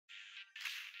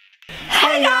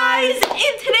Hey guys!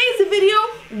 In today's video,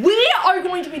 we are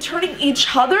going to be turning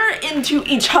each other into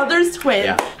each other's twins.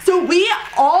 Yeah. So we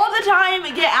all the time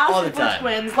get asked if we're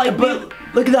twins. Like, but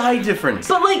look at the height difference.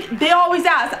 But like, they always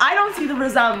ask. I don't see the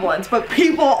resemblance, but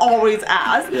people always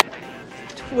ask.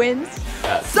 Twins.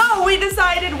 So we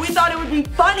decided we thought it would be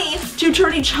funny to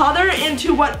turn each other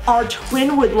into what our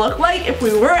twin would look like if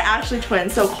we were actually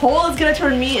twins. So Cole is gonna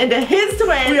turn me into his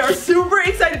twin. We are super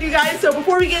excited, you guys. So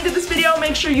before we get into this video,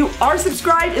 make sure you are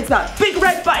subscribed. It's that big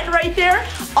red button right there.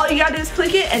 All you gotta do is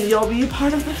click it and you'll be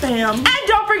part of the fam. And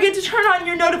don't forget to turn on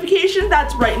your notifications.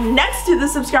 That's right next to the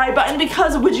subscribe button,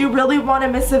 because would you really want to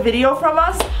miss a video from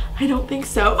us? I don't think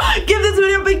so. Give this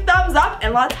video a big thumbs up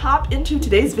and let's hop into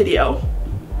today's video.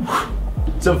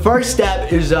 So first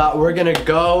step is we're gonna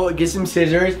go get some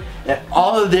scissors, and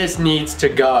all of this needs to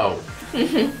go.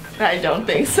 I don't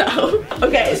think so.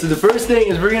 Okay. So the first thing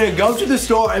is we're gonna go to the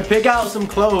store and pick out some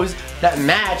clothes that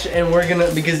match, and we're gonna,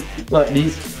 because look,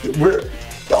 the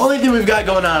only thing we've got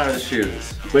going on are the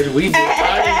shoes, which we did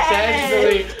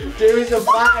unintentionally. Doing some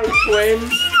 5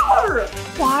 twins.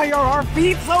 Why are our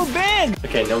feet so big?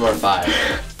 Okay, no more 5.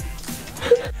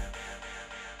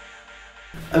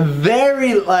 A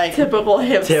very like typical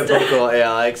hipster. Typical,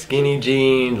 yeah, like skinny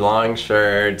jeans, long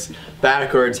shirts,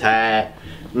 backwards hat,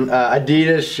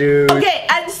 Adidas shoes. Okay,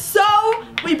 and so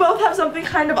we both have something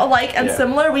kind of alike and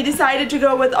similar. We decided to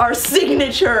go with our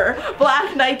signature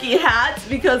black Nike hats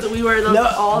because we wear those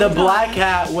all the time. The black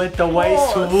hat with the white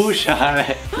swoosh on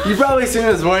it. You've probably seen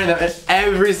us wearing them in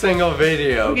every single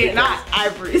video. Okay, not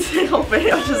every single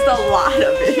video, just a lot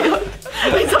of videos.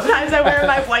 Like sometimes I wear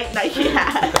my white Nike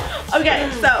hat. Okay,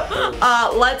 so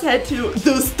let's head to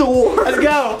the store. Let's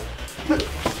go. Put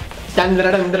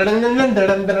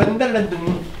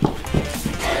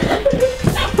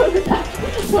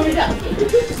me down.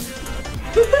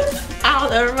 Ow,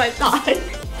 that hurt my thigh.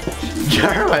 You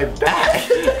hurt my back.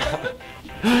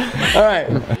 All right.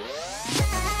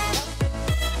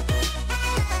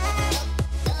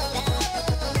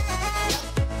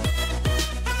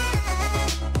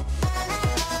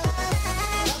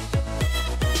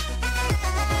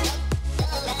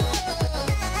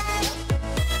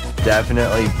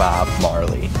 Definitely Bob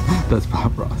Marley. That's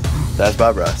Bob Ross. That's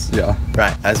Bob Ross. Yeah.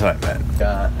 Right, that's what I meant.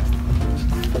 Got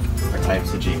our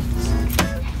types of jeans.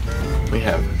 We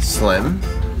have slim,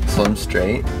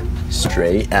 straight,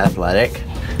 athletic.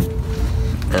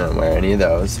 I don't wear any of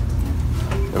those.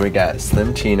 And we got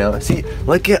slim chino. See,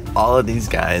 look at all of these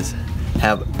guys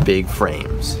have big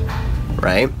frames,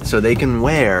 right? So they can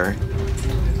wear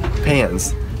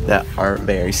pants that aren't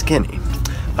very skinny.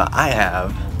 But I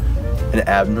have an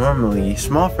abnormally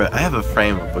small frame. I have a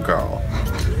frame of a girl.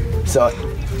 So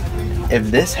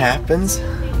if this happens,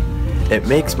 it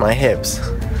makes my hips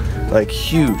like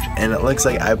huge, and it looks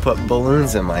like I put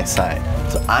balloons in my side.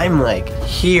 So I'm like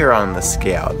here on the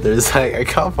scale. There's like a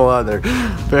couple other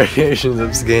variations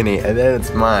of skinny, and then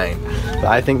it's mine. But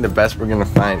I think the best we're gonna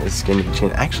find is skinny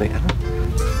jeans. Actually,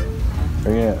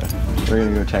 we're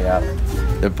gonna go check out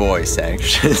the boys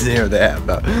section, see what they have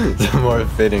about some more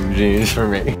fitting jeans for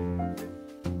me.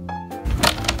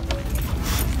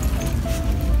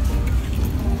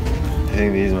 I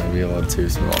think these might be a little too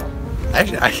small.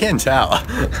 Actually, I can't tell.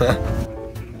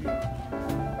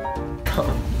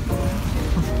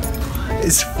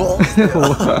 It's full.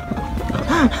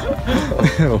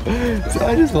 So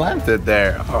I just left it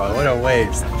there. Oh, what a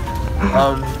waste.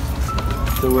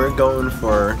 So we're going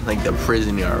for like the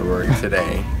prison yard work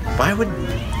today. Why would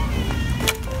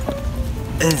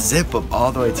it zip up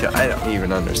all the way to? I don't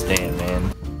even understand,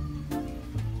 man.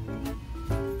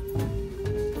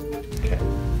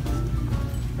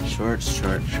 Shorts.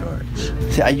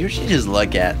 See, I usually just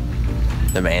look at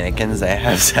the mannequins they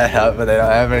have set up, but they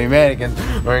don't have any mannequins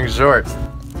wearing shorts.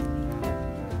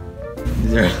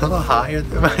 These are a little higher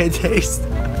than my taste.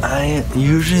 I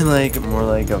usually like more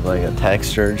like a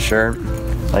textured shirt,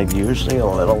 like usually a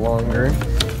little longer.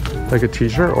 Like a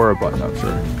t-shirt or a button-up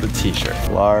shirt? The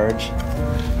t-shirt. Large,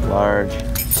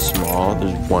 small.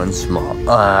 There's one small.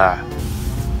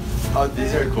 Oh,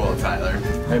 these are cool, Tyler.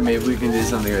 Hey, maybe we can do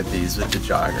something with these, with the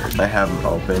joggers. I have them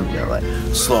open, you know, like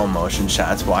slow motion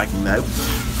shots walking out.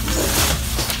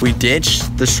 We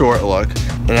ditched the short look,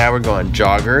 and now we're going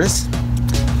joggers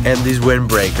and these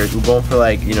windbreakers. We're going for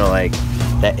like, you know, like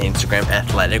that Instagram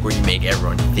athletic where you make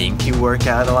everyone think you work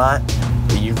out a lot,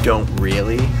 but you don't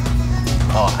really.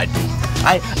 Oh, I do.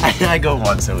 I go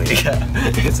once a week.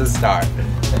 It's a start.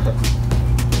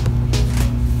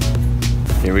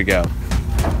 Here we go.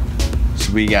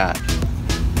 So we got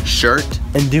shirt,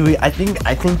 and I think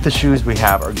the shoes we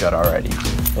have are good already.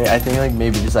 I think like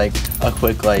maybe just like a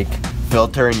quick like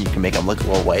filter and you can make them look a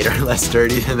little whiter and less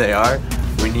dirty than they are.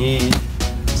 We need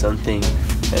something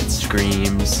that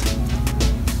screams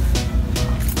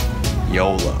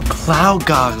YOLO. Cloud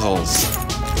goggles.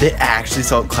 They actually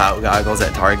sold cloud goggles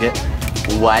at Target.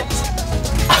 What?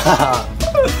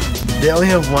 They only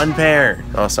have one pair.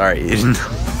 Oh, sorry, Eden.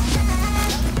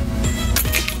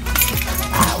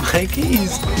 My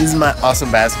keys. This is my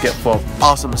awesome basket full of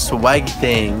awesome swag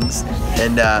things,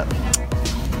 and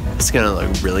it's gonna look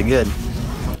really good.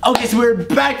 Okay, so we're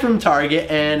back from Target,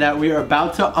 and we are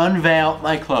about to unveil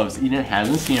my clothes. Eden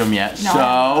hasn't seen them yet, no.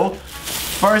 So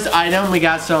first item, we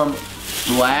got some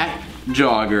black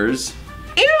joggers.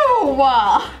 Ew!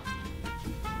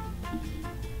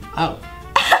 Oh.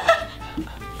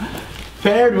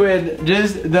 Paired with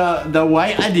just the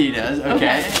white Adidas,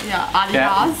 okay? Yeah,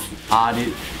 Adidas.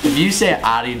 Okay. If you say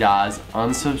Adidas,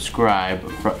 unsubscribe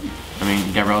from, I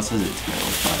mean, Gabrielle says it's too,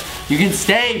 but you can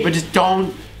stay, but just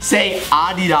don't say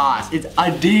Adidas. It's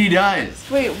Adidas.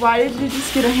 Wait, why did you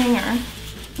just get a hanger?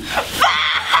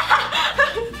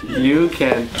 You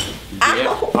can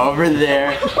get over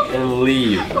there and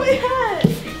leave. My head.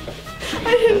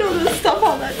 I didn't know there's stuff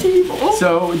on that table.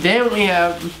 So then we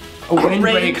have a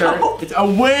windbreaker. It's a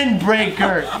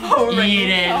windbreaker.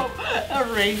 Eden. A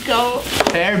raincoat.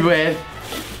 Paired with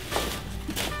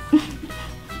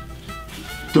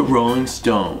the Rolling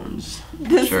Stones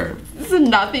shirt. This has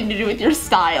nothing to do with your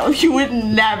style. You would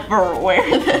never wear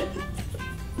this.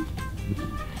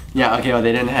 Yeah, okay, well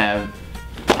they didn't have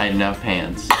tight enough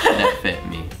pants that fit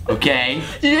me. Okay?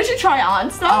 Did you actually try on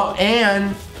stuff? Oh,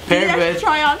 and paired Did you actually with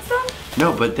try on stuff?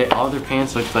 No, but all their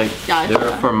pants looked like they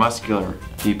were for muscular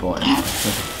people.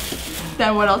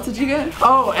 Then what else did you get?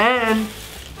 Oh, and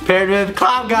paired with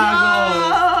cloud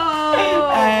goggles.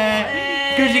 No.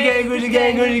 Gucci gang, Gucci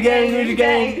gang, Gucci gang, Gucci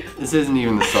gang. This isn't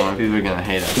even the song. People are gonna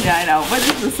hate us. Yeah, I know. What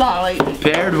is the song like?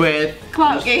 Paired with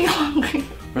Cloud gang.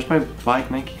 Where's my black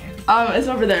Nike? It's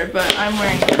over there, but I'm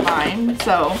wearing mine,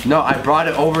 so. No, I brought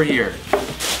it over here.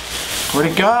 Where'd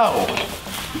it go?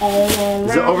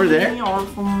 Is it over there? Your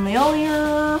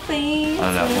familiar face. I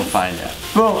don't know. We'll find out.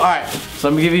 Boom. All right. So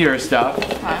let me give you your stuff.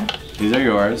 Okay. These are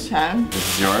yours. Okay. This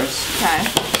is yours. Okay.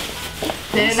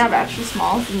 They didn't have extra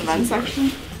smalls in the men's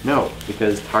section? No,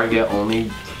 because Target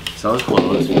only sells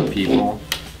clothes for people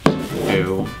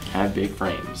who have big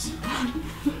frames.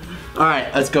 All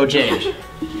right, let's go change.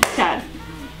 Okay.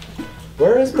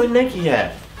 Where is my Nike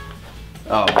at?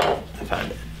 Oh, I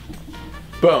found it.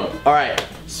 Boom. All right.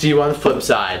 See you on the flip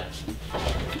side.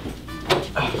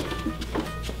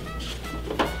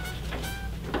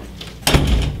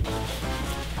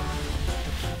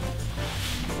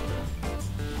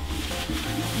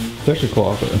 It's actually a cool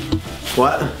outfit.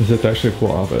 What? It's actually a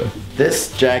cool outfit.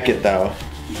 This jacket though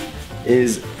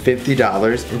is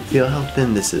 $50 and feel how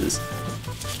thin this is.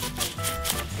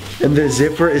 And the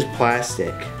zipper is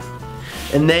plastic.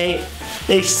 And they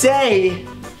say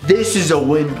this is a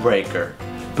windbreaker.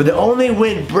 But the only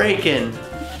wind breaking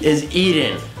is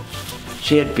Eden.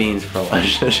 She had beans for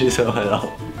lunch, so she's a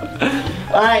little.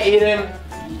 Alright, Eden.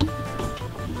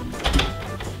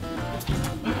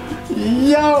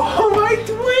 Yo, my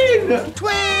twin!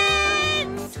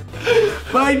 Twins!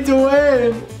 My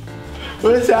twin!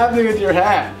 What is happening with your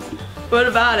hat? What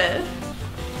about it?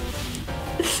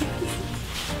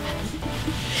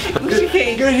 Gucci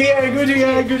gang. Gucci gang, Gucci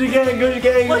gang, Gucci gang, Gucci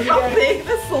gang, Look Gucci how gang. big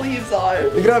the sleeves are.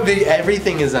 Look at how big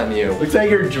everything is on you. Looks like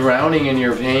you're drowning in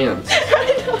your pants.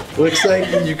 I know. Looks like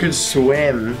you could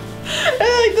swim.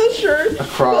 I like the shirt.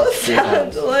 Across your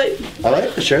house. Like. I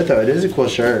like the shirt though, it is a cool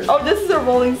shirt. Oh, this is a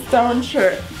Rolling Stone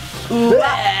shirt. You know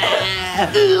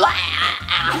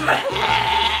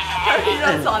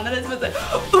what song that is? It's like,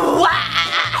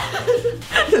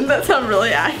 doesn't that sound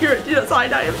really accurate? You know, so I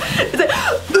know it's like,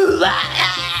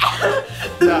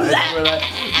 No, it's more like,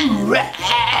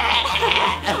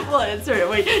 well, insert it.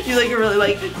 Wait, you like a really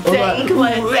like dank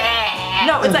like.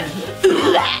 No, it's like.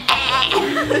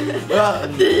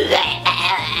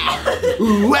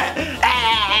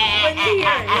 When you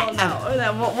hear it, you'll know. And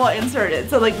then we'll insert it.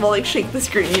 So like we'll like shake the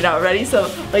screen, you know, ready? So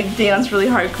like dance really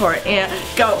hardcore and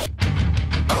go.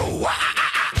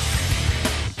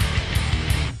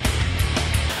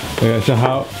 Okay, so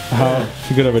how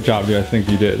good of a job do you guys think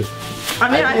you did? I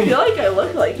mean, I feel like I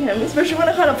look like him, especially when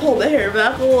I kind of pull the hair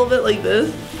back a little bit like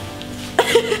this.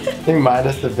 I think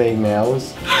minus the fake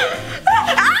nails.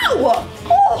 Ow!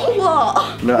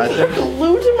 Oh! No, I think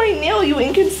Glued to my nail, you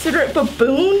inconsiderate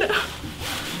baboon.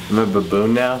 I'm a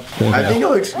baboon now. I think it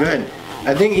looks good.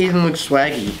 I think Eden looks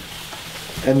swaggy.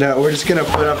 And we're just gonna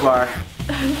put up our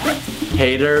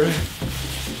hater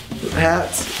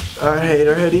hats. Alright,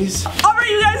 our hoodies. Alright,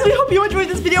 you guys, we hope you enjoyed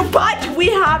this video, but we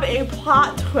have a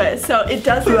plot twist, so it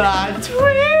doesn't Plot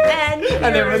twist!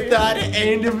 I never thought it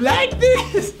ended like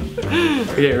this.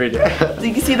 Okay, read it.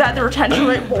 You can see that the retention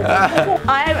rate.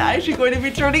 I am actually going to be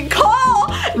turning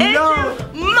Cole into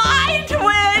my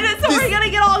twin, so we're gonna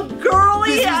get all girly.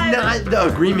 This is not the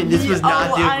agreement. This was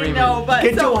not the agreement. I know, but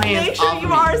get so your hands make sure off you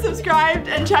me. are subscribed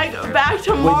and check back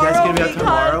tomorrow. Wait, that's gonna be out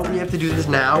tomorrow? We have to do this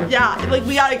now? Yeah, like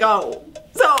we gotta go.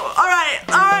 So,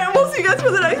 alright, we'll see you guys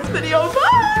for the next video.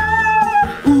 Bye!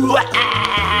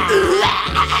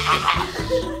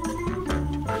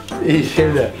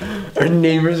 Our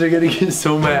neighbors are gonna get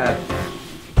so mad.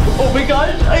 Oh my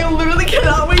gosh, I literally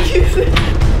cannot wait to use it.